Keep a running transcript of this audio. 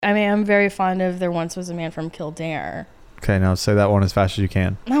I mean, I'm very fond of There Once Was a Man from Kildare. Okay, now say that one as fast as you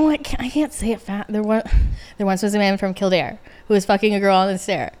can. No, I can't say it fast. There once was a man from Kildare who was fucking a girl on the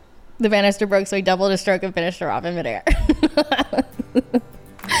stair. The banister broke, so he doubled his stroke and finished her off in midair.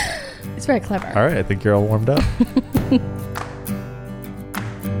 It's very clever. All right, I think you're all warmed up.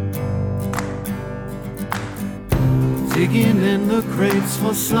 Digging in the crates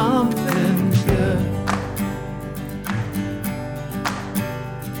for something good.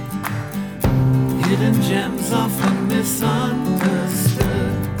 Hidden gems often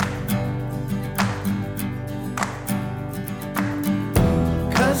misunderstood.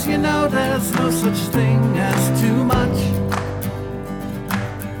 'Cause you know there's no such thing as too much.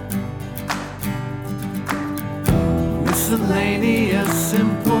 Miscellaneous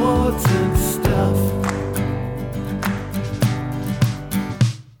important stuff.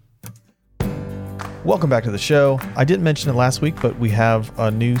 Welcome back to the show. I didn't mention it last week, but we have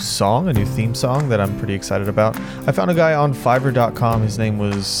a new song, a new theme song that I'm pretty excited about. I found a guy on Fiverr.com. His name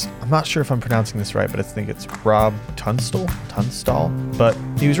was, I'm not sure if I'm pronouncing this right, but I think it's Rob Tunstall. But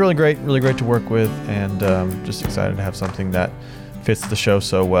he was really great to work with, and just excited to have something that fits the show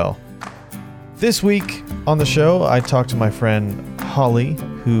so well. This week on the show, I talked to my friend Holly,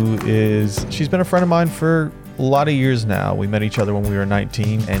 she's been a friend of mine for a lot of years now. We met each other when we were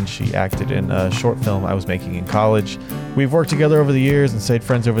 19, and she acted in a short film I was making in college. We've worked together over the years and stayed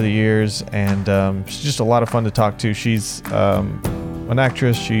friends over the years, and she's just a lot of fun to talk to. She's an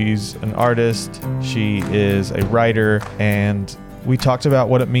actress, she's an artist, she is a writer, and we talked about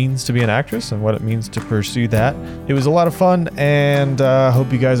what it means to be an actress and what it means to pursue that. It was a lot of fun, and I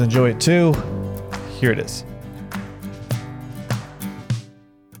hope you guys enjoy it too. Here it is.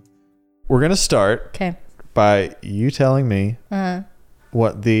 We're going to start by you telling me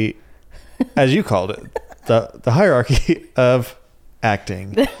what the, as you called it, the hierarchy of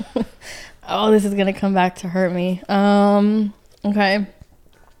acting. Oh, this is gonna come back to hurt me. Okay.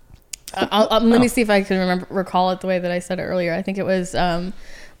 Let me see if I can recall it the way that I said it earlier. I think it was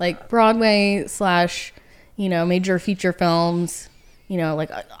like Broadway / major feature films, like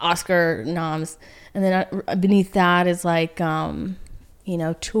Oscar noms, and then beneath that is like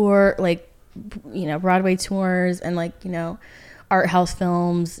tour, like Broadway tours, and art house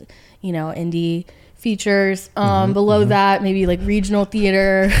films, indie features. Below that, maybe like regional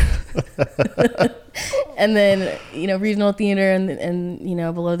theater, and then regional theater, and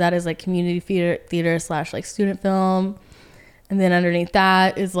below that is like community theater / like student film, and then underneath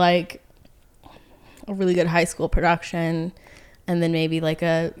that is like a really good high school production, and then maybe like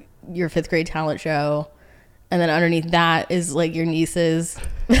your 5th grade talent show. And then underneath that is like your niece's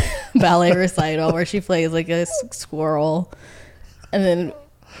ballet recital where she plays like a squirrel. And then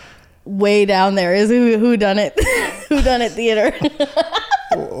way down there is who done it theater.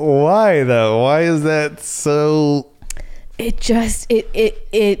 Why though? Why is that so? It just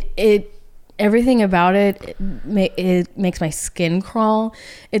it everything about it makes my skin crawl.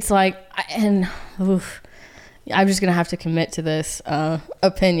 It's like, I'm just gonna have to commit to this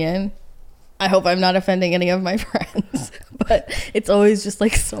opinion. I hope I'm not offending any of my friends, but it's always just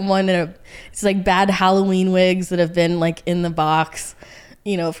like someone it's like bad Halloween wigs that have been like in the box,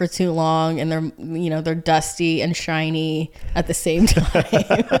 for too long, and they're dusty and shiny at the same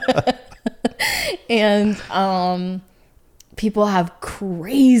time. And people have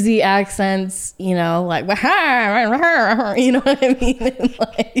crazy accents, like, what I mean? And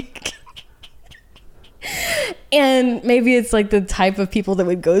like, and maybe it's like the type of people that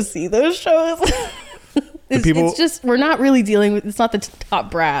would go see those shows. It's just, we're not really dealing with, it's not the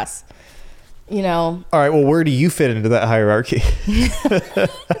top brass, All right, well, where do you fit into that hierarchy?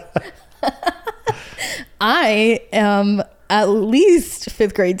 I am at least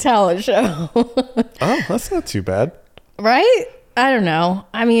 5th grade talent show. Oh, that's not too bad. Right? I don't know.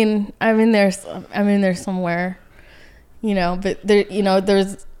 I mean, I'm in there somewhere, but there,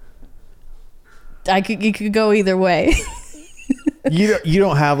 there's, you could go either way. You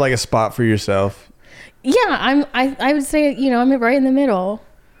don't have like a spot for yourself. Yeah, I would say, I'm right in the middle.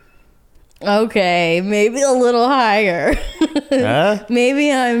 Okay, maybe a little higher. Huh?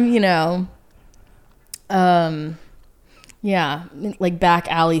 Maybe I'm, yeah, like back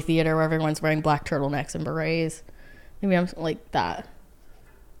alley theater where everyone's wearing black turtlenecks and berets. Maybe I'm like that.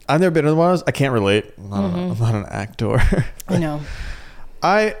 I've never been in one of those. I can't relate. I'm not an actor. I know.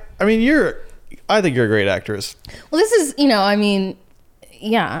 I think you're a great actress. Well, this is,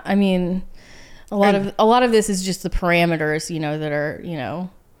 a lot of this is just the parameters, that are,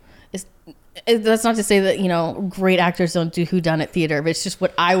 that's not to say that, great actors don't do whodunit theater, but it's just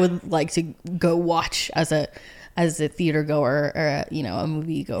what I would like to go watch as a as a theater goer or a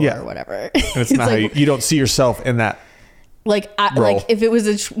movie goer or whatever. And it's not like, how you don't see yourself in that. Like, like if it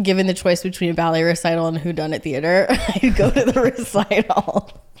was given the choice between a ballet recital and a whodunit theater, I'd go to the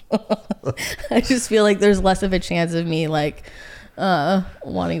recital. I just feel like there's less of a chance of me like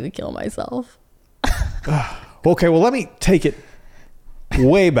wanting to kill myself. Okay, well, let me take it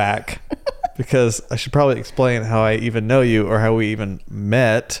way back because I should probably explain how I even know you or how we even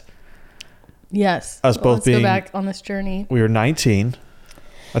met. Yes. Us both let's being, go back on this journey. We were 19.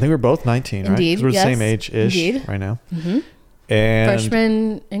 I think we're both 19, right? Indeed. 'Cause we're the yes. same age-ish Indeed. right now. Mm-hmm. And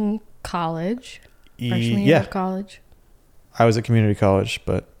freshman in college. Freshman year of college. I was at community college,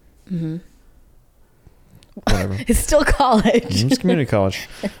 but whatever. It's still college. It's community college.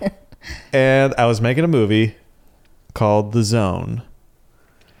 And I was making a movie called The Zone.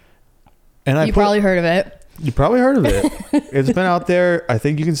 And You probably heard of it. You probably heard of it. It's been out there. I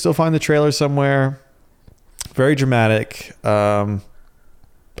think you can still find the trailer somewhere. Very dramatic.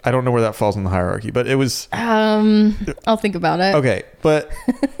 I don't know where that falls in the hierarchy, but it was... I'll think about it. Okay, but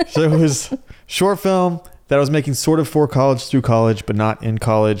so it was short film that I was making sort of for college, through college, but not in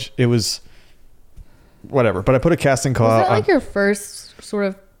college. It was whatever. But I put a casting call Was out. that like your first sort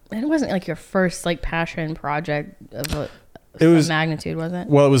of... It wasn't like your first like passion project of some magnitude, was it?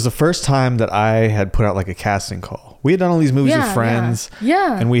 Well, it was the first time that I had put out like a casting call. We had done all these movies with friends.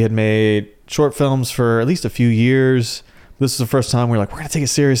 Yeah. And we had made short films for at least a few years. This is the first time we were like, we're going to take it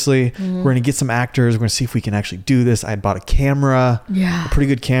seriously. We're going to get some actors. We're going to see if we can actually do this. I had bought a camera, a pretty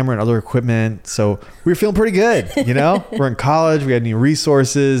good camera and other equipment. So we were feeling pretty good, you know? We're in college. We had any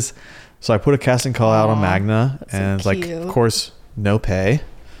resources. So I put a casting call out on Magna. And it's like, of course, no pay.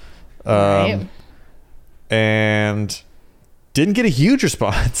 Right. And didn't get a huge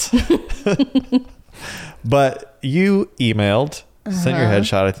response. But you emailed, sent your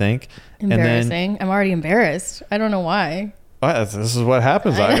headshot, I think. Embarrassing. And then, I'm already embarrassed. I don't know why. this is what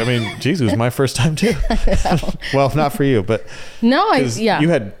happens. I mean, geez, it was my first time too. Well, not for you, but no, you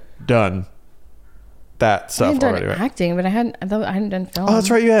had done that stuff I hadn't already, done right? acting, but I hadn't done film. Oh, that's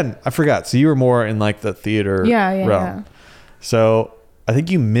right, you hadn't. I forgot. So you were more in like the theater realm. Yeah. So I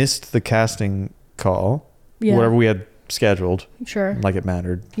think you missed the casting call, whatever we had scheduled. Sure. Like it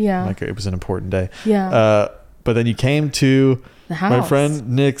mattered. Yeah. Like it was an important day. Yeah. But then you came to the house. my friend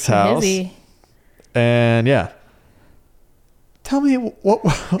Nick's house. And yeah. Tell me what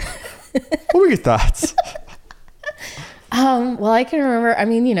were your thoughts? Well, I can remember, I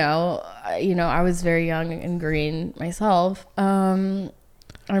mean, I was very young and green myself.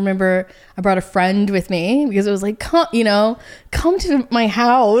 I remember I brought a friend with me because it was like, come to my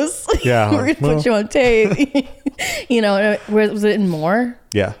house. Yeah. We're going to put you on tape. Was it in Moore?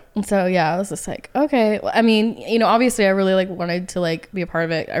 Yeah. And so, I was just like, okay. Well, I mean, obviously I really like wanted to like be a part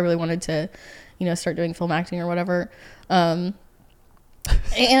of it. I really wanted to, start doing film acting or whatever. So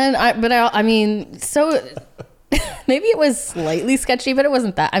maybe it was slightly sketchy, but it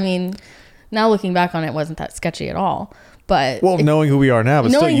wasn't that. I mean, now looking back on it, wasn't that sketchy at all. But knowing who we are now,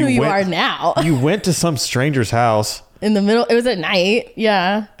 but knowing still, who you are now, you went to some stranger's house in the middle. It was at night,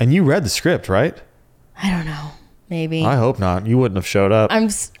 yeah. And you read the script, right? I don't know. Maybe. I hope not. You wouldn't have showed up. I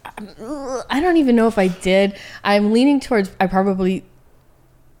don't even know if I did. I'm leaning towards I probably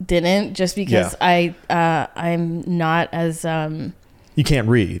didn't, just because I'm not as you can't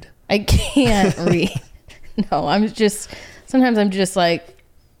read. I can't read. No, sometimes I'm just like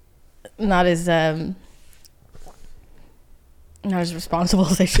not as responsible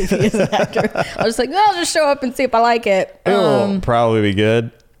as I should be as an actor. I was like, I'll just show up and see if I like it. It'll probably be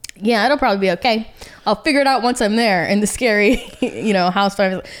good. Yeah, it'll probably be okay. I'll figure it out once I'm there in the scary, house.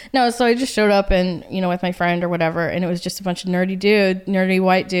 No, so I just showed up and, with my friend or whatever. And it was just a bunch of nerdy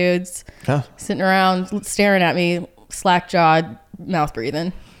white dudes sitting around staring at me, slack jawed, mouth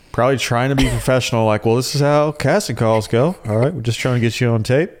breathing. Probably trying to be professional. Like, well, this is how casting calls go. All right. We're just trying to get you on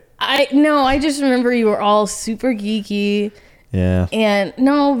tape. I just remember you were all super geeky. Yeah. And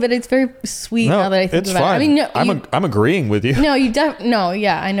no, but it's very sweet now that I think about fine. it. I mean, I'm agreeing with you. No, I know you.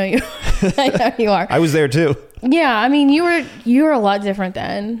 I know you are. I was there too. Yeah, I mean, you were a lot different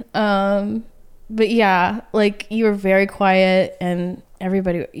then. But yeah, like you were very quiet and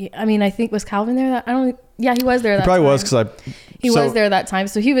everybody. I mean, I think was Calvin there? Yeah, he was there. That probably time. was because he was there that time.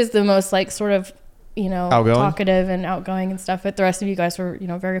 So he was the most like sort of outgoing? Talkative and outgoing and stuff. But the rest of you guys were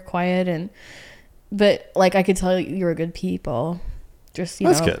very quiet But like I could tell you were good people, just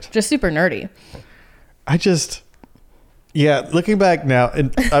That's good. Just super nerdy. Looking back now,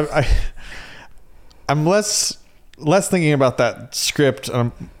 and I'm less thinking about that script,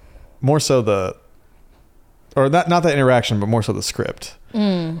 more so not that interaction, but more so the script.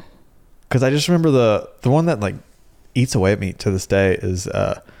 because I just remember the one that like eats away at me to this day is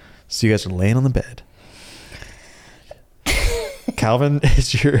so you guys are laying on the bed. Calvin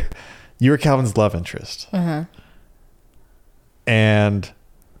is you were Calvin's love interest. Uh-huh. And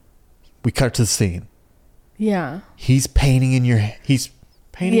we cut to the scene. Yeah. He's painting in your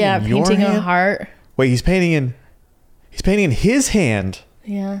painting Yeah, in your painting hand? a heart. Wait, he's painting in his hand.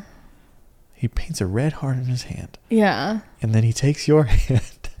 Yeah. He paints a red heart in his hand. Yeah. And then he takes your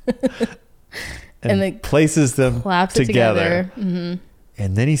hand and then places them Claps it together. Mm-hmm.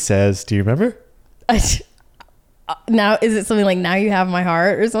 And then he says, do you remember? Now, is it something like, now you have my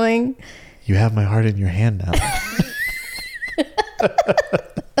heart or something? You have my heart in your hand now.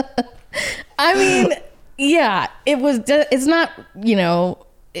 I mean, yeah, it's not,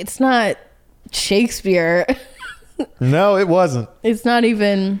 it's not Shakespeare. No, it wasn't. It's not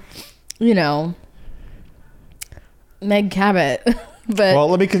even, Meg Cabot. But Well,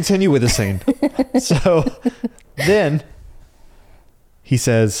 let me continue with the scene. So then he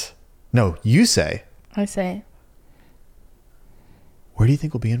says, no, you say, I say, where do you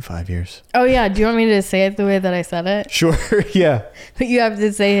think we'll be in 5 years? oh yeah, do you want me to say it the way that I said it? Sure. Yeah. But you have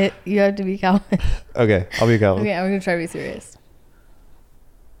to say it, you have to be Calvin. Okay. I'll be Calvin. Okay, I'm going to try to be serious.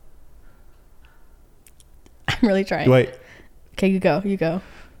 I'm really trying. Wait. Okay, you go.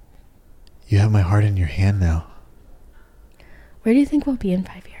 You have my heart in your hand now. Where do you think we'll be in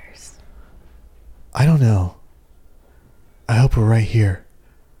 5 years? I don't know. I hope we're right here.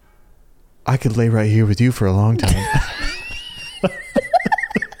 I could lay right here with you for a long time.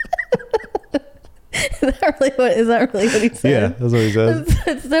 Is that really what he said? Yeah, that's what he said.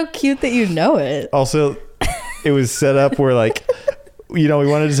 It's so cute that you know it. Also, it was set up where like, we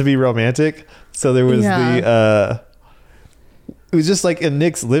wanted it to be romantic. So there was it was just like in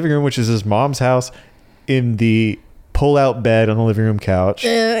Nick's living room, which is his mom's house, in the pull-out bed on the living room couch.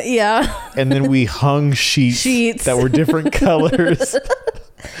 Yeah. And then we hung sheets that were different colors.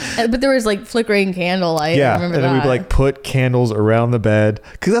 But there was like flickering candlelight. Yeah, I remember and then that. we'd like put candles around the bed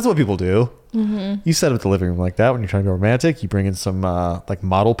because that's what people do. Mm-hmm. You set up the living room like that when you're trying to go romantic. You bring in some like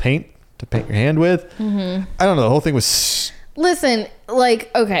model paint to paint your hand with. Mm-hmm. I don't know. The whole thing was. Listen, like,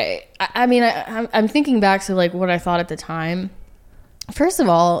 okay. I mean, I'm thinking back to like what I thought at the time. First of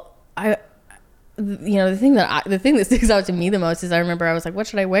all, the thing that sticks out to me the most is I remember I was like, what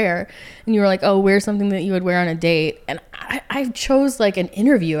should I wear? And you were like, oh, wear something that you would wear on a date. And I chose like an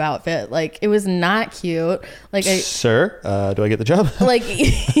interview outfit. Like, it was not cute. Like, Sir, do I get the job? like,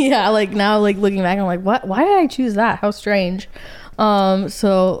 yeah, like now, like looking back, I'm like, what? Why did I choose that? How strange.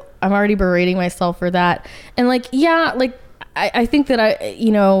 So I'm already berating myself for that. And like, yeah, like I think that I,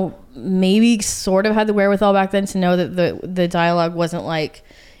 maybe sort of had the wherewithal back then to know that the dialogue wasn't like,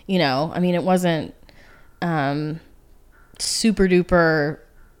 I mean, it wasn't super duper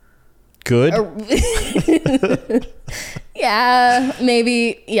Good.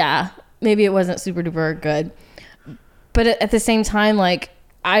 maybe it wasn't super duper good, but at the same time, like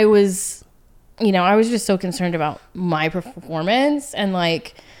I was just so concerned about my performance, and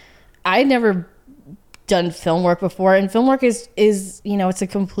like I'd never done film work before, and film work is it's a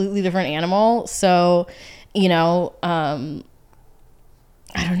completely different animal. So I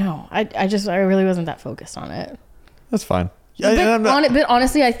don't know. I really wasn't that focused on it. That's fine. But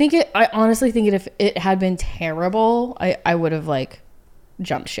honestly, I honestly think if it had been terrible, I would have like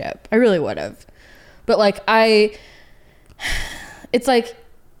jumped ship. I really would have. But like it's like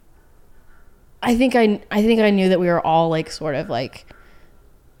I think I knew that we were all like sort of like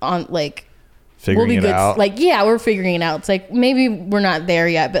on like figuring we'll be it good. out. Like, yeah, we're figuring it out. It's like maybe we're not there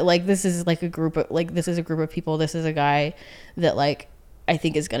yet, but like this is like a group of people. This is a guy that like I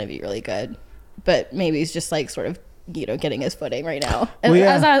think is going to be really good, but maybe he's just like sort of getting his footing right now. And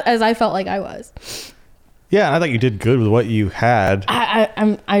as I felt like I was. Yeah, I thought you did good with what you had.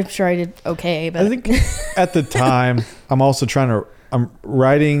 I'm sure I did okay, but I think at the time I'm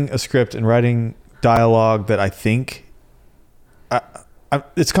writing a script and writing dialogue that I think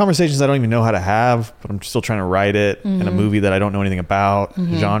it's conversations I don't even know how to have, but I'm still trying to write it in a movie that I don't know anything about,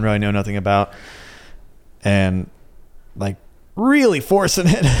 genre I know nothing about, and like really forcing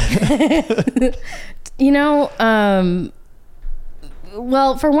it.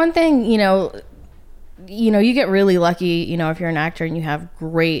 Well, for one thing, you get really lucky, if you're an actor and you have a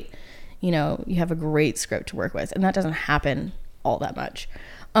great script to work with, and that doesn't happen all that much.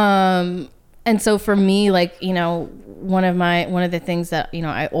 And so for me, like, one of the things that,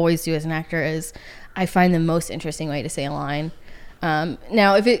 I always do as an actor is I find the most interesting way to say a line.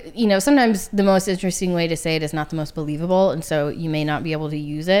 Now, if it, sometimes the most interesting way to say it is not the most believable, and so you may not be able to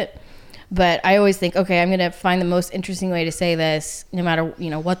use it. But I always think, okay, I'm going to find the most interesting way to say this, no matter, you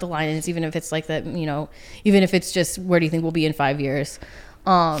know, what the line is, even if it's like that, you know, even if it's just, where do you think we'll be in 5 years?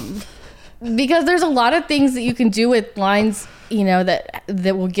 Because there's a lot of things that you can do with lines, you know, that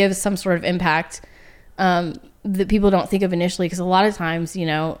will give some sort of impact that people don't think of initially. Because a lot of times, you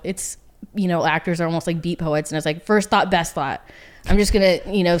know, it's, you know, actors are almost like beat poets, and it's like first thought, best thought. I'm just gonna,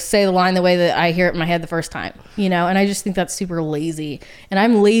 you know, say the line the way that I hear it in my head the first time, you know. And I just think that's super lazy. And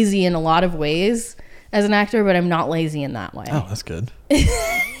I'm lazy in a lot of ways as an actor, but I'm not lazy in that way. Oh, that's good.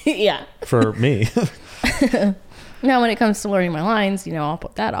 Yeah. For me. Now, when it comes to learning my lines, you know, I'll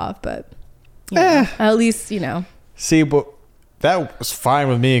put that off. But you know, at least, you know. See, but that was fine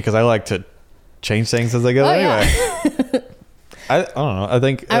with me because I like to change things as I go. Anyway. I don't know. I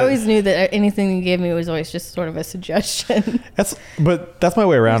think I always knew that anything you gave me was always just sort of a suggestion. That's my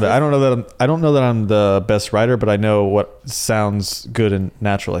way around it. I don't know that I'm the best writer, but I know what sounds good and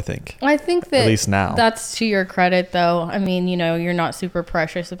natural. I think that at least now that's to your credit, though. I mean, you know, you're not super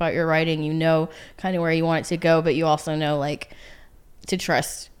precious about your writing. You know, kind of where you want it to go, but you also know, like, to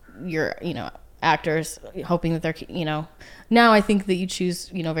trust your, you know, actors, hoping that they're, you know. Now I think that you choose,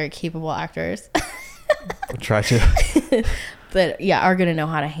 you know, very capable actors. I'll try to. That, yeah, are going to know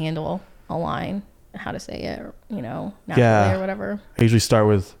how to handle a line, how to say it, or, you know, naturally or whatever. I usually start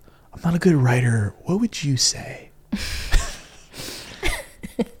with, I'm not a good writer. What would you say?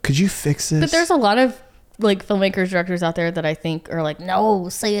 Could you fix this? But there's a lot of, like, filmmakers, directors out there that I think are like, no,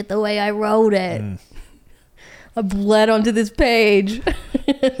 say it the way I wrote it. I bled onto this page.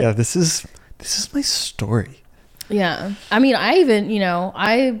 Yeah, this is my story. Yeah. I mean, I even, you know,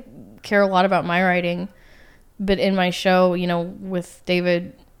 I care a lot about my writing. But in my show, you know, with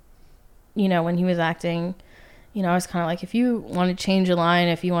David, you know, when he was acting, you know, I was kind of like, if you want to change a line,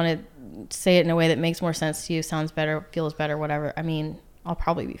 if you want to say it in a way that makes more sense to you, sounds better, feels better, whatever, I mean, I'll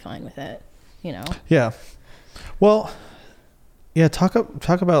probably be fine with it, you know? Yeah. Well, yeah, talk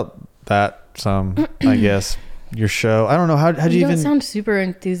about that some, I guess, your show. I don't know. How do you even... don't sound super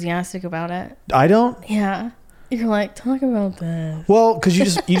enthusiastic about it. I don't? Yeah. You're like, talk about this. Well, because you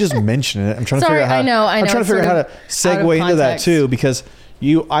just mentioned it. I'm trying to figure out how. I'm trying to figure out how to segue into that too, because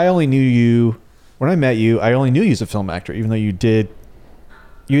I only knew you when I met you. I only knew you as a film actor, even though you'd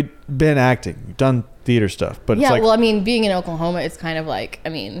been acting, you've done theater stuff. But yeah, it's like, well, I mean, being in Oklahoma, it's kind of like, I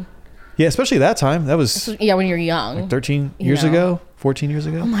mean, yeah, especially that time. That was when you're young, like 13 years ago, 14 years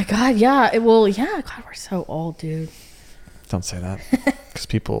ago. Oh my God, yeah. God, we're so old, dude. Don't say that, because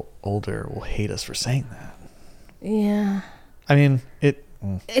people older will hate us for saying that. Yeah. I mean, it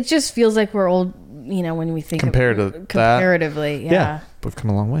just feels like we're old, you know, when we think comparatively. Yeah. We've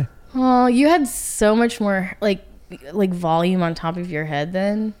come a long way. Oh, you had so much more like volume on top of your head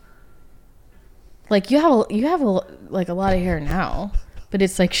then. Like you have a lot of hair now, but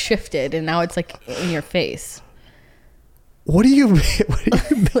it's like shifted and now it's like in your face. What do you mean?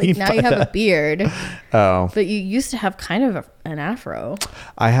 Like now you have a beard. Oh. But you used to have kind of an afro.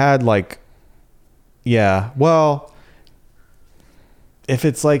 I had like, yeah, well, if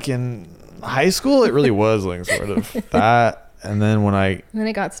it's like in high school, it really was like sort of that. And then then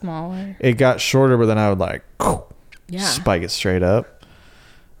it got smaller. It got shorter, but then I would like spike it straight up.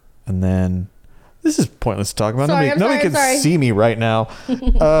 And then this is pointless to talk about. Nobody can see me right now.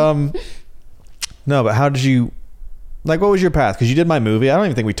 No, but how did you, like, what was your path? Because you did my movie. I don't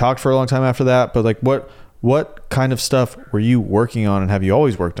even think we talked for a long time after that. But like, what kind of stuff were you working on, and have you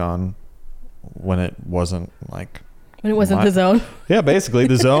always worked on? When it wasn't like... When it wasn't The Zone? Yeah, basically.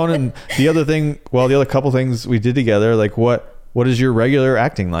 The Zone and the other couple things we did together. Like, what is your regular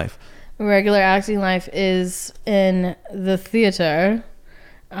acting life? Regular acting life is in the theater.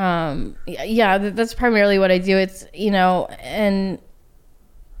 Yeah, that's primarily what I do. It's, you know, and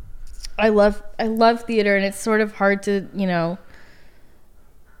I love theater, and it's sort of hard to, you know,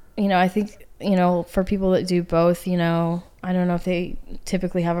 I think, you know, for people that do both, you know, I don't know if they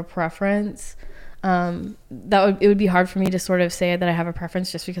typically have a preference. It would be hard for me to sort of say that I have a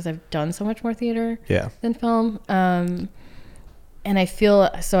preference just because I've done so much more theater than film. And I feel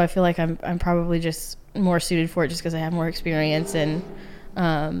like I'm probably just more suited for it just because I have more experience and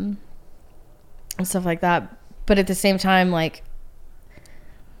stuff like that. But at the same time, like,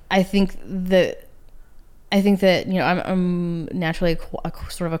 I think that, you know, I'm naturally a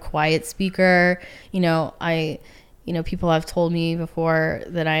sort of a quiet speaker. You know, people have told me before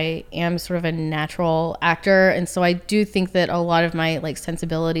that I am sort of a natural actor. And so I do think that a lot of my like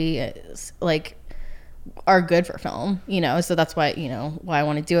sensibility is, like, are good for film, you know? So that's why, you know, why I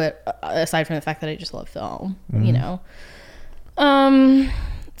want to do it, aside from the fact that I just love film, you know?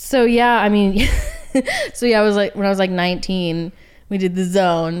 So yeah, I mean, I was like, when I was like 19, we did The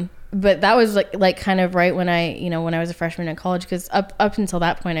Zone. but that was like kind of right when when I was a freshman in college, because up until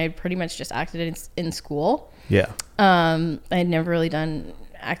that point I pretty much just acted in school. Yeah. I had never really done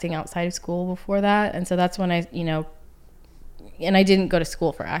acting outside of school before that, and so that's when I and I didn't go to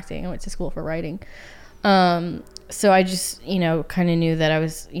school for acting. I went to school for writing. So I just kind of knew that I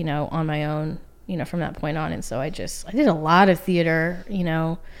was on my own from that point on, and so I did a lot of theater.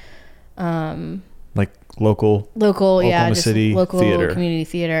 Like local Oklahoma City local theater. Community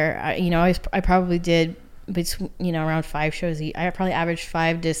theater. I probably did between around 5 shows I probably averaged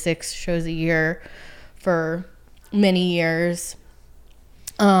 5 to 6 shows a year for many years.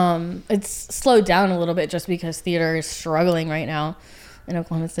 It's slowed down a little bit just because theater is struggling right now in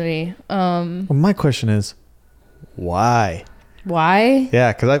Oklahoma City. Well, my question is, why? Why?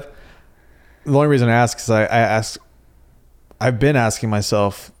 Yeah, because the only reason I ask is I've been asking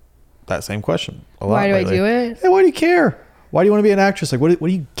myself that same question a lot. Why do lately. I do it? Hey, why do you care? Why do you want to be an actress? Like, what do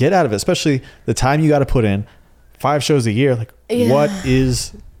you get out of it? Especially the time you got to put in 5 shows a year. Like, what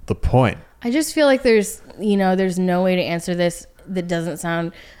is the point? I just feel like there's no way to answer this that doesn't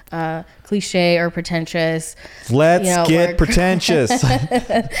sound cliche or pretentious. Let's get pretentious.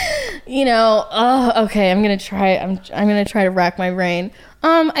 Okay, I'm gonna try. I'm gonna try to rack my brain.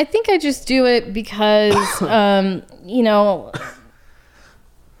 I think I just do it because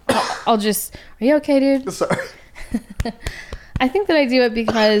I'll just. Are you okay, dude? Sorry. I think that I do it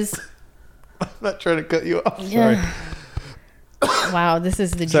because. I'm not trying to cut you off. Sorry. Wow, this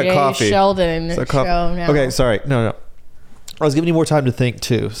is the that Jay coffee? Sheldon show now. Okay, sorry. No. I was giving you more time to think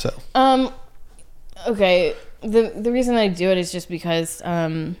too. So. Okay. The reason I do it is just because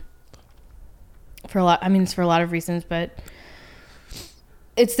for a lot of reasons, but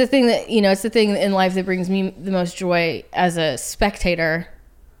it's the thing that it's the thing in life that brings me the most joy as a spectator.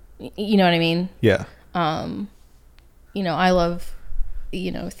 You know what I mean? Yeah. I love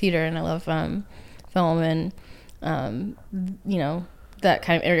theater, and I love film, and that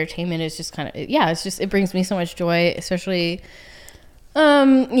kind of entertainment is just kind of it brings me so much joy, especially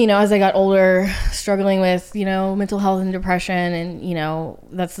as I got older, struggling with mental health and depression, and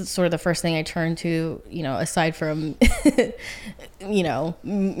that's sort of the first thing I turned to, aside from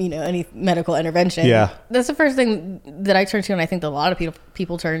any medical intervention. Yeah, that's the first thing that I turned to, and I think that a lot of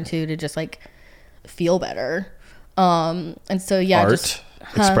people turn to just like feel better. And so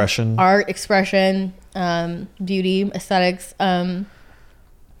art expression, beauty, aesthetics.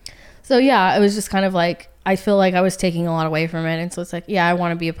 So yeah, it was just kind of like, I feel like I was taking a lot away from it. And so it's like, yeah, I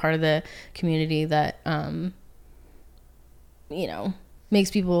want to be a part of the community that,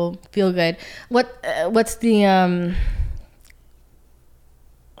 makes people feel good. What's the,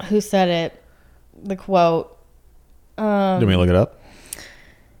 who said it? The quote. Do you want me to look it up?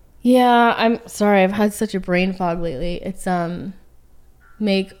 Yeah, I'm sorry. I've had such a brain fog lately. It's,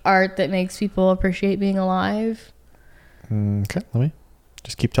 make art that makes people appreciate being alive. Okay, let me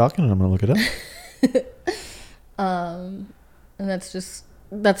just keep talking and I'm going to look it up. And that's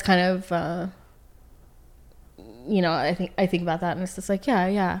kind of, I think about that, and it's just like, you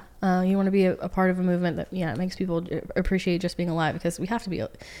want to be a part of a movement that, it makes people appreciate just being alive, because we have to be,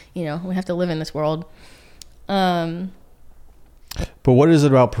 we have to live in this world. But what is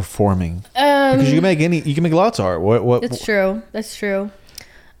it about performing? Because you can make lots of art. What? That's true.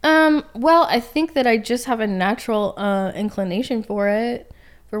 Well, I think that I just have a natural inclination for it.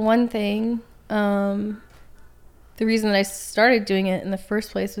 For one thing, the reason that I started doing it in the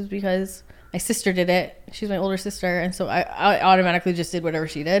first place was because my sister did it. She's my older sister, and so I automatically just did whatever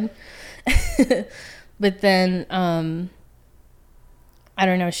she did. But then, I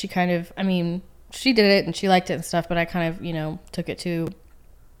don't know, she did it and she liked it and stuff, but I kind of, took it to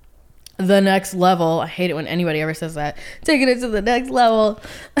the next level. I hate it when anybody ever says that. Taking it to the next level.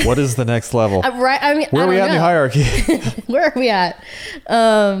 What is the next level? Right. I mean, where are we at in the hierarchy? Where are we at?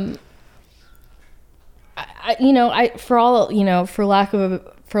 For lack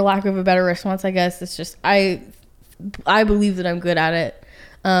of a better response, I guess it's just I believe that I'm good at it.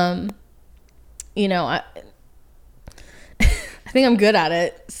 I think I'm good at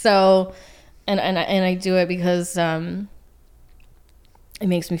it. So, and I do it because it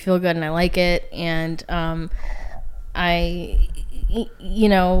makes me feel good and I like it. And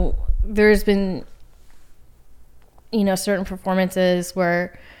there's been certain performances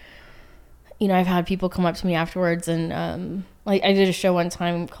where I've had people come up to me afterwards, and like I did a show one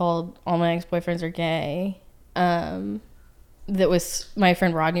time called All My Ex-Boyfriends Are Gay. That was, my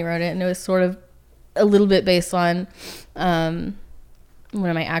friend Rodney wrote it, and it was sort of a little bit based on one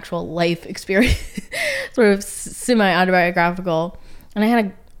of my actual life experience, sort of semi-autobiographical.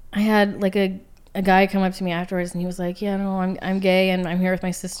 And I had like a a guy come up to me afterwards and he was like, yeah, no, I'm gay and I'm here with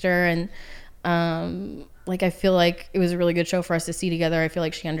my sister, and like I feel like it was a really good show for us to see together. I feel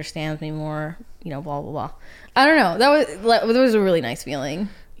like she understands me more, you know, blah blah blah. I don't know. That was a really nice feeling.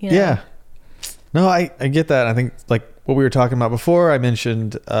 You know? Yeah. No, I get that. I think like what we were talking about before, I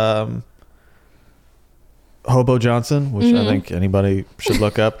mentioned Hobo Johnson, which I think anybody should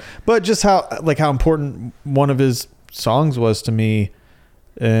look up, but just how important one of his songs was to me,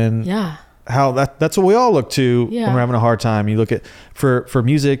 and how that's what we all look to when we're having a hard time. You look at for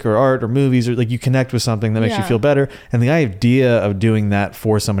music or art or movies, or like you connect with something that makes you feel better, and the idea of doing that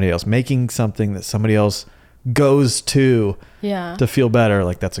for somebody else, making something that somebody else goes to feel better,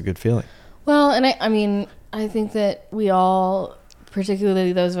 like that's a good feeling. Well, and I mean, I think that we all,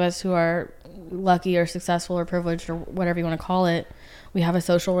 particularly those of us who are lucky or successful or privileged or whatever you want to call it, we have a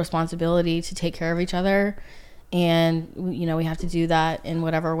social responsibility to take care of each other, and you know, we have to do that in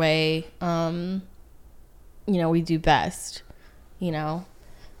whatever way you know, we do best. You know,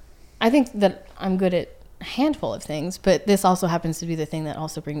 I think that I'm good at a handful of things, but this also happens to be the thing that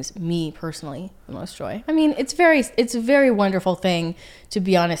also brings me personally the most joy. I mean, it's a very wonderful thing to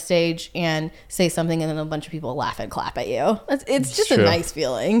be on a stage and say something and then a bunch of people laugh and clap at you. It's just true. A nice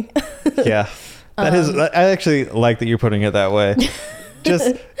feeling. Yeah, that is. I actually like that you're putting it that way.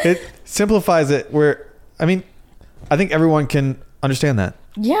 Just it simplifies it. I mean, I think everyone can understand that.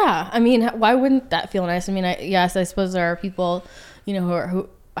 Yeah, I mean, why wouldn't that feel nice? I mean, yes, I suppose there are people, you know, who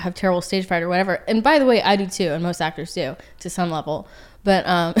have terrible stage fright or whatever. And by the way, I do too, and most actors do to some level. But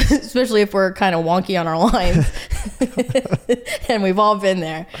especially if we're kind of wonky on our lines, and we've all been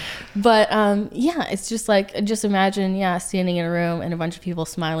there. But yeah, it's just like, just imagine, standing in a room and a bunch of people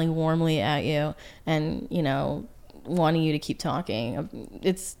smiling warmly at you, and you know, wanting you to keep talking.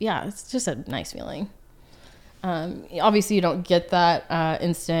 It's just a nice feeling. Obviously, you don't get that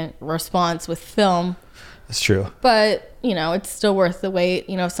instant response with film. That's true. But, you know, it's still worth the wait,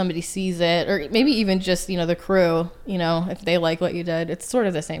 you know, if somebody sees it, or maybe even just, you know, the crew, you know, if they like what you did, it's sort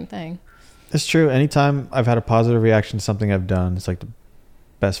of the same thing. It's true. Anytime I've had a positive reaction to something I've done, it's like the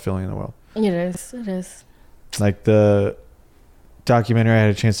best feeling in the world. It is. Like the documentary I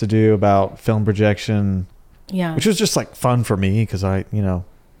had a chance to do about film projection, which was just like fun for me because I, you know,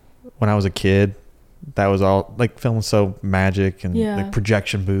 when I was a kid, that was all like film was so magic and like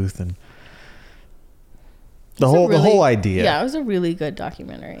projection booth and the whole idea. Yeah, it was a really good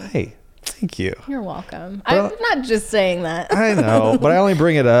documentary. Hey, thank you. You're welcome. I'm not just saying that. I know, but I only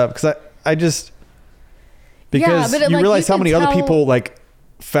bring it up because I just because you realize how many other people like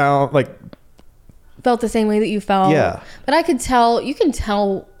felt the same way that you felt. Yeah. But I could tell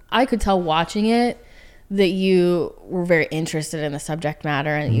watching it that you were very interested in the subject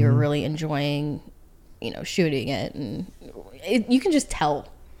matter and you were really enjoying, you know, shooting it, and you can just tell.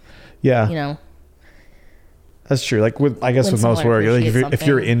 Yeah. You know. That's true. Like with most work, like if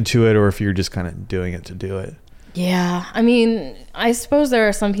you're into it or if you're just kind of doing it to do it. Yeah. I mean, I suppose there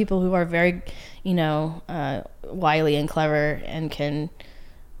are some people who are very, you know, wily and clever and can,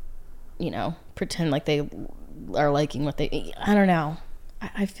 you know, pretend like they are liking what they, I don't know.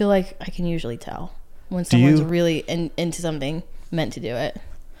 I feel like I can usually tell when someone's really into something, meant to do it.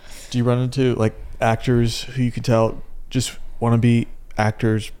 Do you run into like actors who you can tell just want to be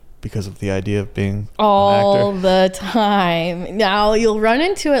actors because of the idea of being all an actor? The time? Now you'll run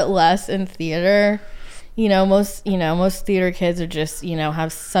into it less in theater. You know, most theater kids are just, you know,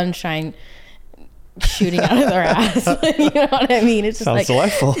 have sunshine shooting out of their ass. You know what I mean? It's just sounds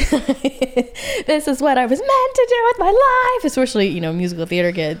delightful. This is what I was meant to do with my life. Especially, you know, musical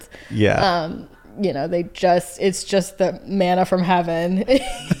theater kids. Yeah. You know, it's just the manna from heaven.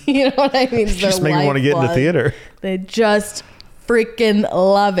 You know what I mean? It's just make me want to get into theater. They just freaking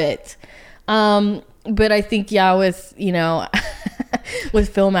love it. But I think, with, you know,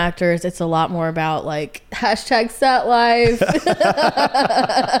 with film actors, it's a lot more about like #set life.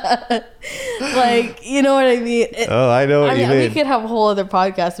 Like, you know what I mean? I know what you mean. We could have a whole other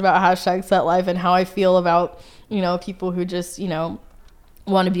podcast about #set life and how I feel about, you know, people who just, you know,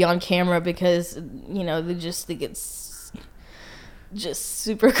 want to be on camera because, you know, they just think it's just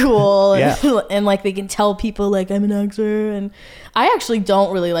super cool and like they can tell people like I'm an actor, and I actually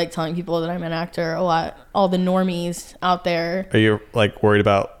don't really like telling people that I'm an actor a lot. All the normies out there. Are you like worried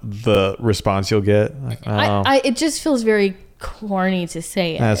about the response you'll get? Like, it just feels very corny to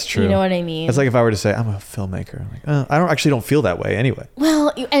say it. That's true. You know what I mean? It's like if I were to say I'm a filmmaker, like, I don't feel that way anyway.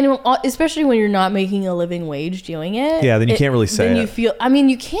 Well, and especially when you're not making a living wage doing it. Yeah, then you can't really say then it. You feel. I mean,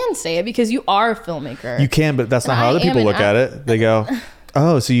 you can say it because you are a filmmaker. You can, but that's not how other people look at it. They go,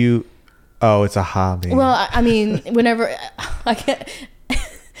 "Oh, so it's a hobby." Well, I mean, whenever I can't.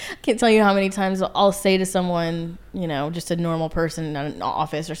 can't tell you how many times I'll say to someone, you know, just a normal person in an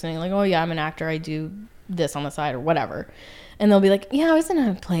office or something, like, oh yeah, I'm an actor, I do this on the side or whatever. And they'll be like, yeah, I was in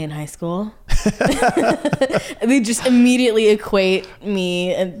a play in high school. They just immediately equate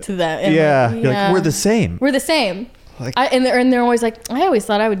me to that. And Yeah. like, You're like, we're the same. We're the same. Like- And they're always like, I always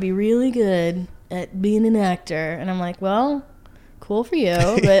thought I would be really good at being an actor. And I'm like, well, cool for you.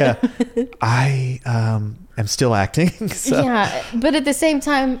 But Yeah. I am still acting. So. yeah. But at the same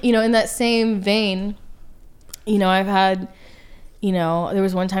time, you know, in that same vein, you know, I've had, you know, there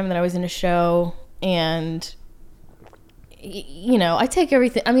was one time that I was in a show and, you know, I take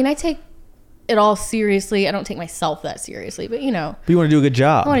everything. I mean, I take it all seriously. I don't take myself that seriously, but you know, But you want to do a good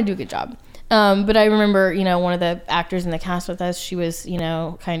job. I want to do a good job. But I remember, you know, one of the actors in the cast with us, she was, you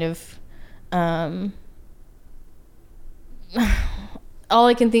know, kind of, all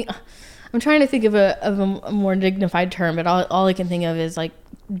I can think, I'm trying to think of a more dignified term, but all I can think of is like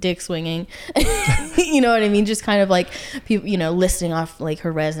dick swinging. You know what I mean? Just kind of like people, you know, listing off like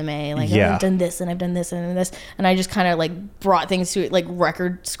her resume, like, Yeah. oh, I've done this and I've done this and this. And I just kind of like brought things to it, like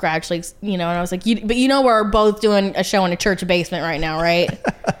record scratch, like, you know, and I was like, but you know, we're both doing a show in a church basement right now, right?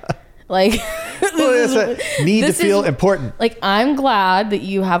 Like, Need to this feel is- important. like, I'm glad that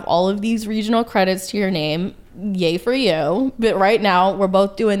you have all of these regional credits to your name. Yay for you. But right now, we're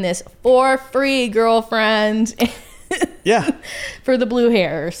both doing this for free, girlfriend. Yeah. For the blue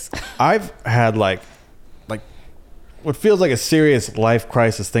hairs. I've had like what feels like a serious life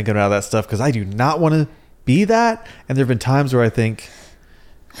crisis thinking about that stuff because I do not want to be that. And there have been times where I think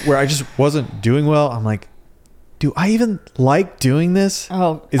where I just wasn't doing well. I'm like, do I even like doing this?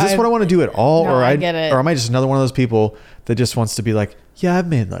 Oh, is this what I want to do at all? No, or I get it. Or am I just another one of those people that just wants to be like, yeah, I've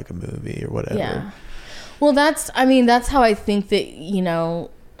made like a movie or whatever. Yeah. Well, that's how I think that, you know,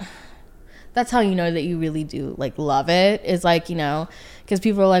 that's how you know that you really do like love it, is like, you know, because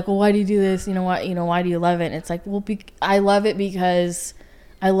people are like, well, why do you do this? You know, why do you love it? And it's like, well, I love it because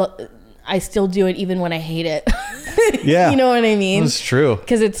I still do it even when I hate it. Yeah. You know what I mean? That's true.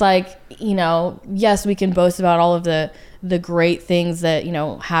 Because it's like, you know, yes, we can boast about all of the great things that, you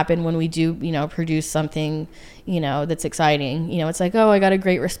know, happen when we do, you know, produce something, you know, that's exciting. You know, it's like, oh, I got a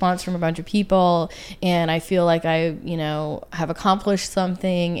great response from a bunch of people and I feel like I, you know, have accomplished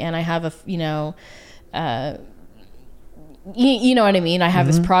something and I have a, you know, you know what I mean? I have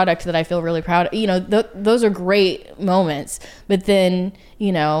this product that I feel really proud of. You know, those are great moments. But then,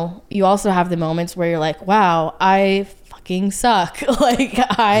 you know, you also have the moments where you're like, wow, I fucking suck. Like,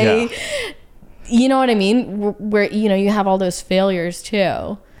 you know what I mean? Where, you know, you have all those failures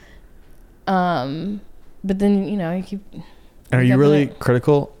too. But then, you know, you keep... Are you really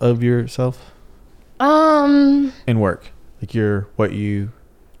critical of yourself? In work? Like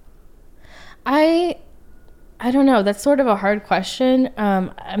I don't know. That's sort of a hard question.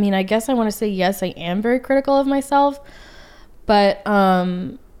 I mean, I guess I want to say yes, I am very critical of myself, but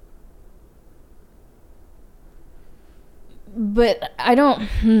I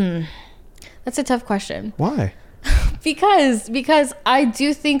don't, that's a tough question. Why? Because I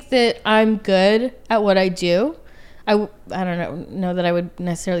do think that I'm good at what I do. I don't know that I would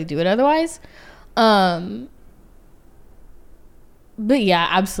necessarily do it otherwise. But yeah,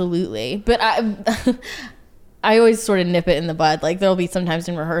 absolutely. But I always sort of nip it in the bud. Like there'll be sometimes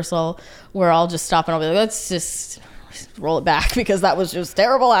in rehearsal where I'll just stop and I'll be like, let's just roll it back because that was just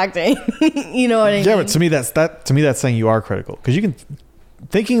terrible acting. You know what I mean? Yeah, but to me that's saying you are critical, because you can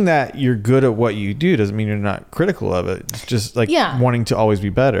thinking that you're good at what you do doesn't mean you're not critical of it. It's just like wanting to always be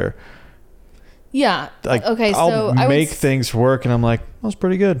better. Yeah. Like, okay, I'll make things work and I'm like, that was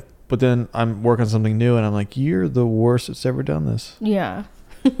pretty good. But then I'm working on something new and I'm like, you're the worst that's ever done this. Yeah.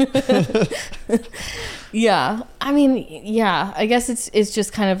 Yeah. I mean, yeah, I guess it's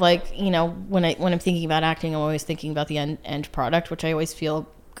just kind of like, you know, when I'm thinking about acting, I'm always thinking about the end product, which I always feel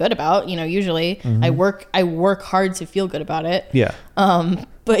good about, you know, usually I work hard to feel good about it. Yeah.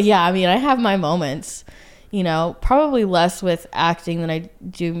 But yeah, I mean, I have my moments, you know, probably less with acting than I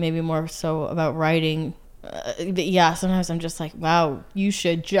do, maybe more so about writing. But yeah, sometimes I'm just like, wow, you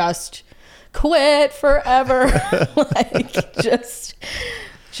should just quit forever. Like just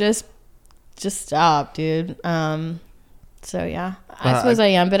stop, dude. So yeah, I suppose I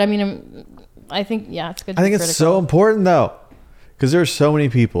am, but I mean, I think, yeah, it's good. I think it's so important though, because there are so many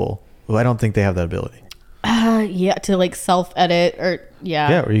people who I don't think they have that ability. Yeah, to like self-edit or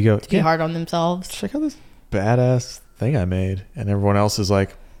yeah, where you go to be hard on themselves. Check out this badass thing I made, and everyone else is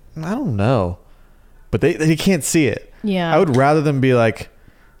like, I don't know, but they can't see it. Yeah, I would rather them be like,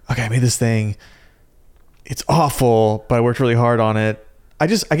 okay, I made this thing, it's awful, but I worked really hard on it.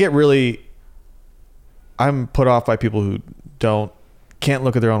 I'm put off by people who don't can't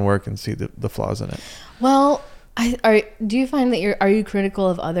look at their own work and see the flaws in it. Well, do you find that are you critical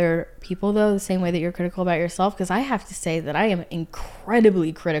of other people though, the same way that you're critical about yourself? Because I have to say that I am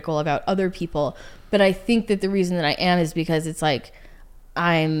incredibly critical about other people, but I think that the reason that I am is because it's like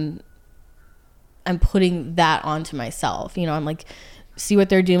I'm putting that onto myself. You know, I'm like, see what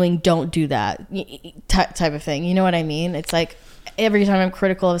they're doing, don't do that type of thing. You know what I mean? It's like every time I'm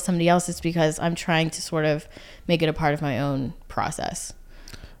critical of somebody else, it's because I'm trying to sort of make it a part of my own process.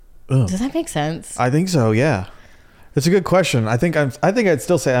 Ugh. Does that make sense? I think so. Yeah. It's a good question. I think I'd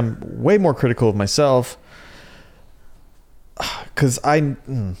still say I'm way more critical of myself because I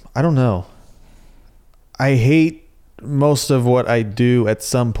don't know. I hate most of what I do at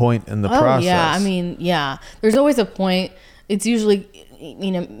some point in the process. Yeah. I mean, yeah. There's always a point. It's usually,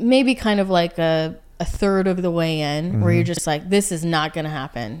 you know, maybe kind of like a third of the way in where you're just like, this is not going to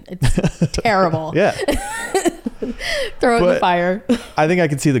happen. It's terrible. Yeah. Throw it in the fire. I think I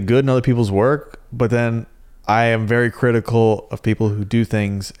can see the good in other people's work, but then I am very critical of people who do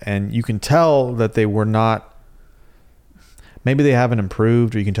things and you can tell that they were not, maybe they haven't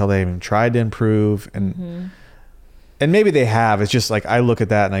improved, or you can tell they haven't tried to improve, and maybe they have. It's just like, I look at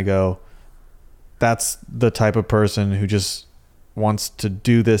that and I go, that's the type of person who just wants to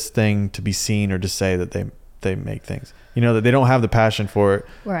do this thing to be seen or to say that they make things, you know, that they don't have the passion for it,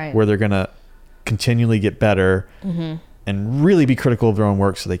 right? Where they're going to continually get better and really be critical of their own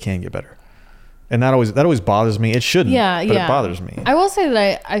work so they can get better. And that always bothers me. It shouldn't, but it bothers me. I will say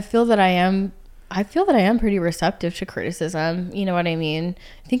that I feel that I am pretty receptive to criticism. You know what I mean?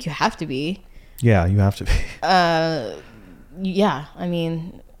 I think you have to be. Yeah, you have to be. Yeah. I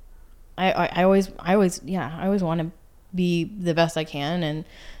mean, I always want to be the best I can. And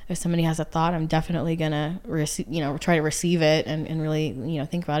if somebody has a thought, I'm definitely going to try to receive it and really,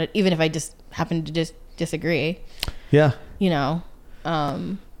 think about it. Even if I just happen to just disagree. Yeah.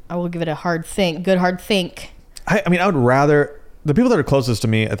 I will give it a hard think. I mean, I would rather, the people that are closest to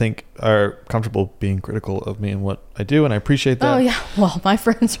me, I think, are comfortable being critical of me and what I do, and I appreciate that. Oh yeah, well, my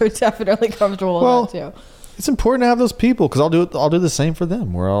friends are definitely comfortable with that too. It's important to have those people because I'll do the same for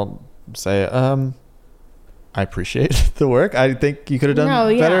them. Where I'll say, I appreciate the work. I think you could have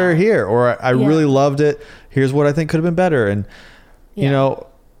done better here, or I really loved it. Here's what I think could have been better, and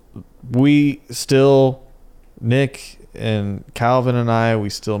we still, Nick and Calvin and I, we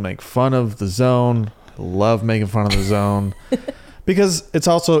still make fun of The Zone. Love making fun of The Zone because it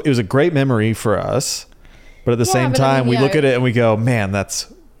was a great memory for us, but at the same time we look at it and we go, man,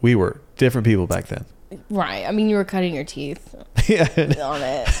 we were different people back then. Right. I mean, you were cutting your teeth on it.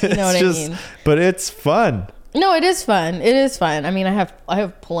 You know what I mean? But it's fun. No, it is fun. It is fun. I mean, I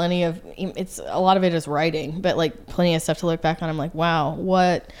have plenty of, a lot of it is writing, but like plenty of stuff to look back on. I'm like, wow,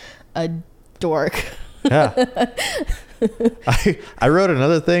 what a dork. Yeah. I wrote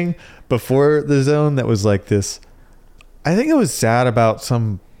another thing before The Zone that was like this. I think it was sad about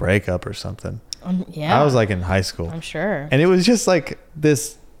some breakup or something. Yeah. I was like in high school. I'm sure. And it was just like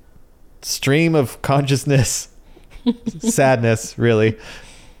this stream of consciousness, sadness, really.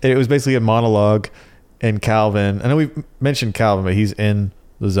 It was basically a monologue, and Calvin, I know we've mentioned Calvin, but he's in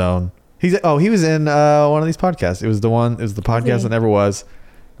The Zone. He was in one of these podcasts. It was the podcast that never was.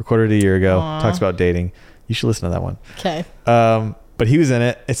 Recorded a year ago. Aww. Talks about dating. You should listen to that one. Okay. But he was in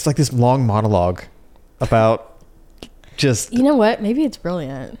it. It's like this long monologue about just... You know what? Maybe it's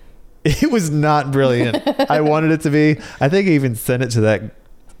brilliant. It was not brilliant. I wanted it to be. I think I even sent it to that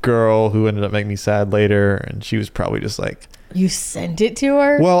girl who ended up making me sad later, and she was probably just like... You sent it to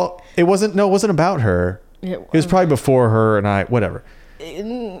her? Well, it wasn't about her. It was probably before her and I, whatever.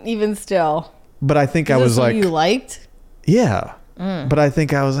 Even still. But I think I was like... you liked? Yeah. But I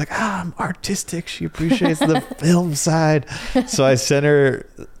think I was like, I'm artistic. She appreciates the film side. So I sent her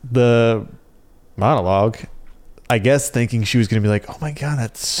the monologue, I guess thinking she was going to be like, oh my God,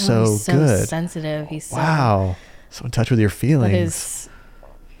 that's so he's so good. Sensitive. He's so in touch with your feelings.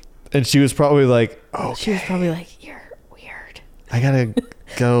 And she was probably like, okay. She was probably like, you're weird. I got to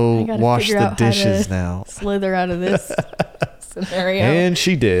go wash the dishes now. Slither out of this scenario. And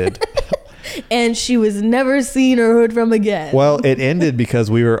she did. And she was never seen or heard from again. Well, it ended because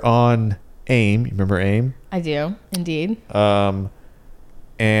we were on AIM. You remember AIM? I do, indeed. And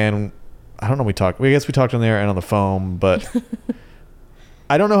I don't know, I guess we talked on there and on the phone, but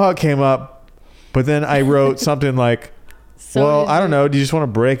I don't know how it came up. But then I wrote something like, I don't know, do you just want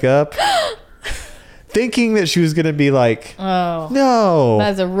to break up? Thinking that she was going to be like, oh, no.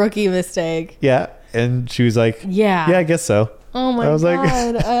 That's a rookie mistake. Yeah. And she was like, yeah, I guess so. Oh my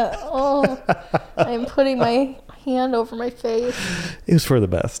God. I'm putting my hand over my face. It was for the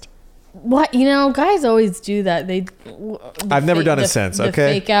best. What, guys always do that. I've never done it since. The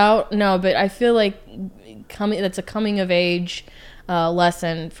Okay. fake out. No, but I feel like that's a coming of age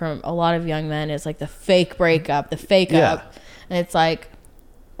lesson from a lot of young men. Is like the fake breakup, the fake up, and it's like,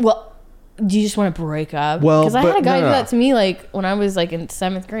 well, do you just want to break up? Well, because I had a guy no. do that to me like when I was like in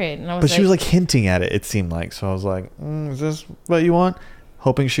 7th grade, and I was. But she was like hinting at it. It seemed like, so I was like, "Is this what you want?"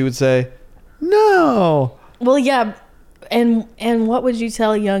 Hoping she would say, "No." Well, yeah. And what would you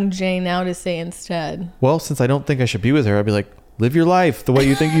tell young Jay now to say instead? Well, since I don't think I should be with her, I'd be like, live your life the way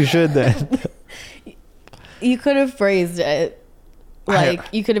you think you should then. You could have phrased it. Like,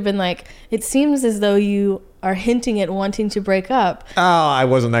 you could have been like, it seems as though you are hinting at wanting to break up. Oh, I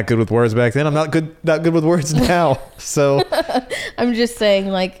wasn't that good with words back then. I'm not good with words now. So I'm just saying,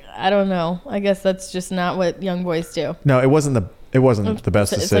 like, I don't know. I guess that's just not what young boys do. no, it wasn't the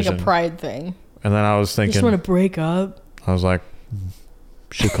best decision. It's like a pride thing. And then I was You thinking, just want to break up? I was like,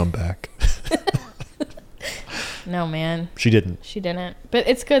 she'll come back. No, man. She didn't. She didn't. But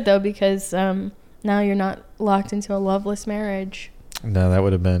it's good, though, because now you're not locked into a loveless marriage No, that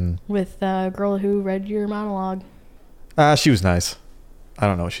would have been. with a girl who read your monologue. She was nice. I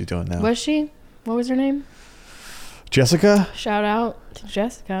don't know what she's doing now. Was she? What was her name? Jessica? Shout out to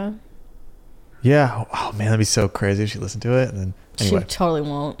Jessica. Yeah. Oh man, that'd be so crazy if she listened to it. And then anyway, She totally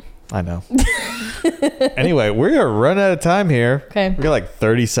won't. I know. Anyway, we are running out of time here. Okay. We got like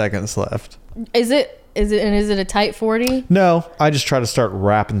 30 seconds left. Is it a tight 40? No, I just try to start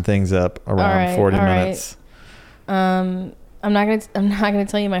wrapping things up around 40 minutes. I'm not gonna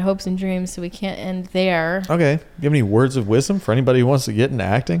tell you my hopes and dreams, so we can't end there. Okay. Do you have any words of wisdom for anybody who wants to get into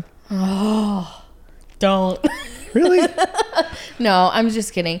acting? Oh, don't. Really? No, I'm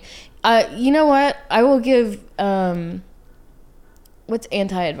just kidding. You know what? I will give what's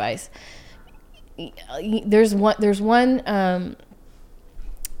anti-advice.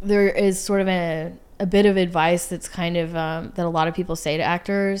 There is sort of a bit of advice that's kind of that a lot of people say to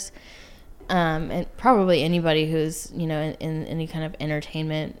actors, and probably anybody who's in any kind of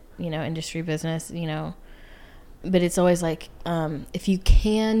entertainment industry business, but it's always like, if you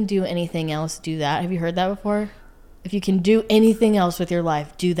can do anything else, do that. Have you heard that before? If you can do anything else with your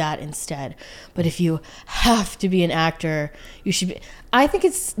life, do that instead. But if you have to be an actor, you should be. I think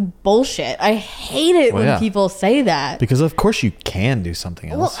it's bullshit. I hate it when people say that. Because of course you can do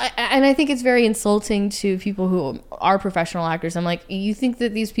something else. Well, I think it's very insulting to people who are professional actors. I'm like, you think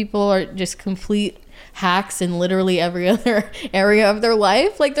that these people are just complete hacks in literally every other area of their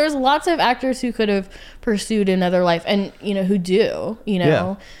life? Like, there's lots of actors who could have pursued another life, and who do.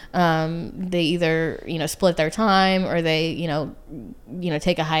 They either split their time, or they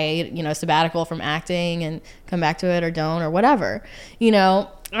take a hiatus, sabbatical from acting and come back to it, or don't, or whatever.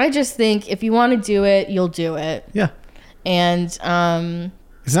 I just think if you want to do it, you'll do it. Yeah. And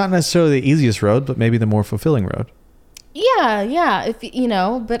it's not necessarily the easiest road, but maybe the more fulfilling road. yeah. If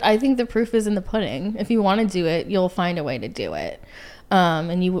but I think the proof is in the pudding. If you want to do it, you'll find a way to do it.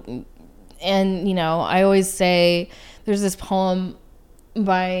 I always say there's this poem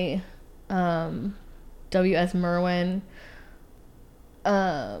by W.S. Merwin,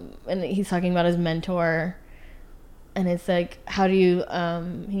 and he's talking about his mentor, and it's like, how do you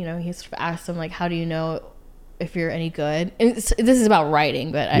he sort of asked him, like, how do you know if you're any good? And this is about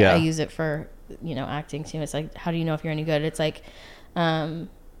writing, but I use it for acting too. It's like, how do you know if you're any good? It's like,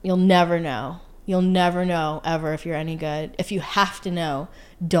 you'll never know ever if you're any good. If you have to know,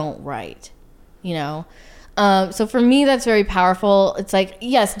 don't write. So for me, that's very powerful. It's like,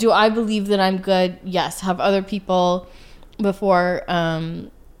 yes, do I believe that I'm good? Yes. Have other people before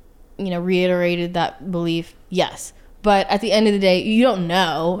reiterated that belief? Yes. But at the end of the day, you don't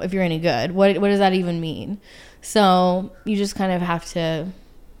know if you're any good. What does that even mean? So you just kind of have to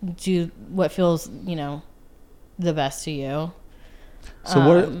do what feels, the best to you. So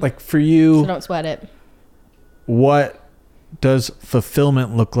what, like, for you, so don't sweat it. What does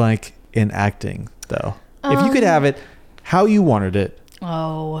fulfillment look like in acting, though? If you could have it how you wanted it.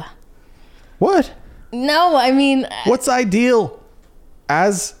 Oh. What? No, I mean, what's ideal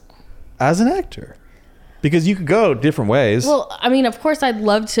as an actor? Because you could go different ways. Well, I mean, of course, I'd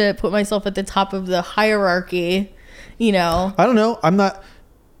love to put myself at the top of the hierarchy, I don't know. I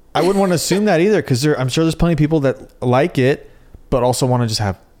wouldn't want to assume that either, because I'm sure there's plenty of people that like it, but also want to just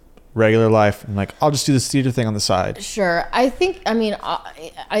have regular life and like, I'll just do this theater thing on the side. Sure. I think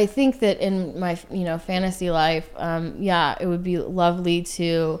that in my, fantasy life, it would be lovely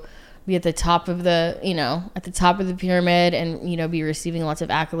to be at the top of the, at the top of the pyramid and, be receiving lots of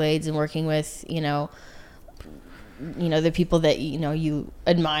accolades and working with, the people that, you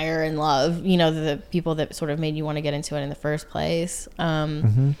admire and love, the people that sort of made you want to get into it in the first place.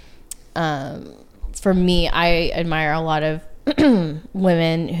 for me, I admire a lot of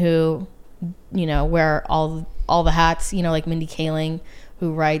women who, you know, wear all the hats, you know, like Mindy Kaling,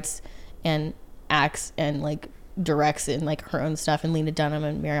 who writes and acts and like directs in like her own stuff, and Lena Dunham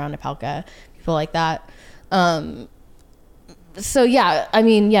and Mariana Palka, people like that. So yeah, I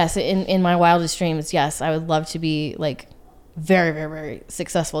mean, yes, in my wildest dreams, yes, I would love to be like very, very, very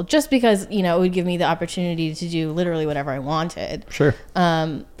successful, just because, you know, it would give me the opportunity to do literally whatever I wanted. Sure.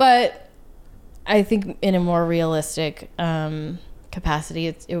 But I think in a more realistic capacity,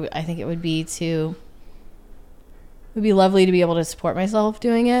 I think it would be lovely to be able to support myself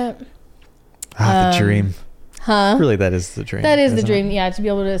doing it. The dream. Huh? Really, that is the dream. That is the dream. it? Yeah, to be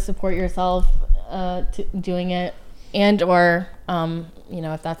able to support yourself doing it, and or you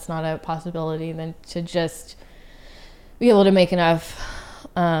know, if that's not a possibility, then to just be able to make enough,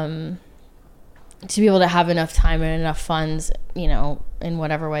 to be able to have enough time and enough funds, you know, in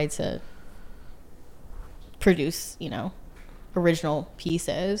whatever way to produce, you know, original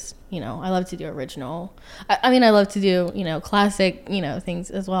pieces. You know, I love to do original. I mean, I love to do, you know, classic, you know, things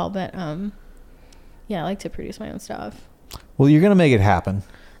as well, but yeah, I like to produce my own stuff. Well, you're gonna make it happen.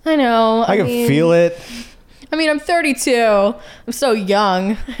 I know. I can feel it. I mean, I'm 32. I'm so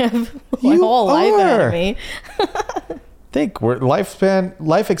young. I have my whole life ahead of me. Think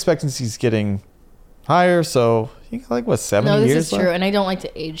life expectancy is getting higher, so you got like what, 70 years? No, this is left? true, and I don't like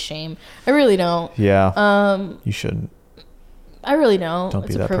to age shame. I really don't. Yeah. You shouldn't. I really don't. Don't be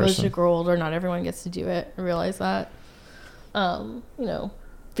it's a that privilege person. to grow older. Not everyone gets to do it. I realize that. You know,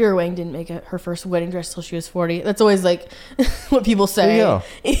 Vera Wang didn't make her first wedding dress till she was 40. That's always like what people say. There you go.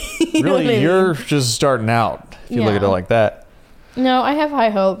 You know what I Really, mean? you're just starting out if you look at it Yeah. like that. No, I have high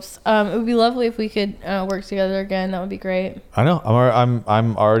hopes. It would be lovely if we could work together again. That would be great. I know.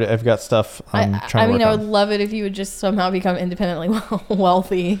 I'm already. I've got stuff. I'm trying to work I on. would love it if you would just somehow become independently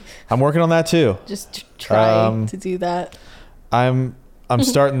wealthy. I'm working on that too. Just try to do that. I'm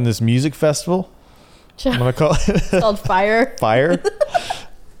starting this music festival. I'm gonna call it It's called Fire. Fire.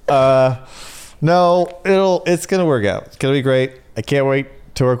 No, it's gonna work out. It's gonna be great. I can't wait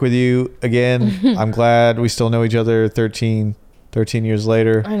to work with you again. I'm glad we still know each other 13 years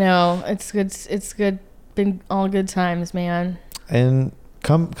later. I know. It's good. It's good. Been all good times, man. And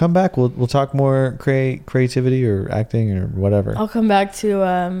come back. We'll talk more creativity or acting or whatever. I'll come back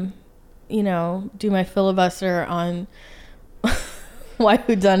to you know, do my filibuster on why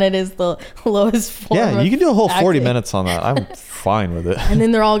whodunit is the lowest form. Yeah, you can do a whole 40 acting. minutes on that. I'm fine with it. And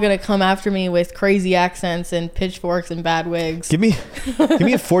then they're all gonna come after me with crazy accents and pitchforks and bad wigs. Give me a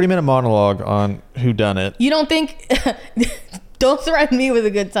 40-minute monologue on who done it. You don't think? Don't threaten me with a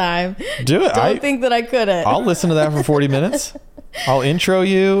good time. Do it. Don't think that I couldn't. I'll listen to that for 40 minutes. I'll intro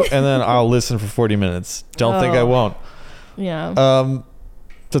you and then I'll listen for 40 minutes. Don't think I won't. Yeah.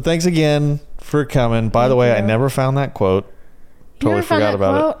 So thanks again for coming. By the way, you. I never found that quote. You Totally never found forgot that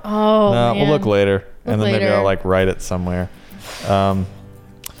about quote? it. Oh, No, man. we'll look later. Look And then maybe later. I'll like write it somewhere. But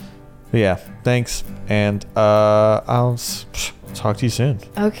yeah, thanks. And I'll talk to you soon.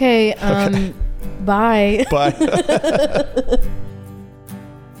 Okay. Bye. Bye.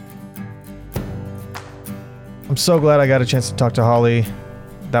 I'm so glad I got a chance to talk to Holly.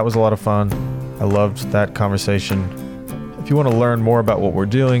 That was a lot of fun. I loved that conversation. If you want to learn more about what we're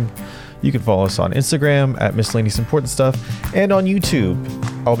doing, you can follow us on Instagram at Miscellaneous Important Stuff and on YouTube.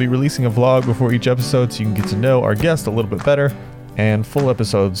 I'll be releasing a vlog before each episode so you can get to know our guest a little bit better, and full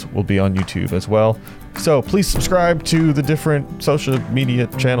episodes will be on YouTube as well. So please subscribe to the different social media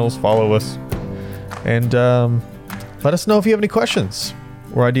channels, follow us, and let us know if you have any questions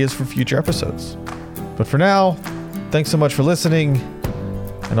or ideas for future episodes. But for now, thanks so much for listening,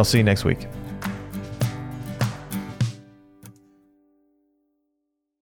 and I'll see you next week.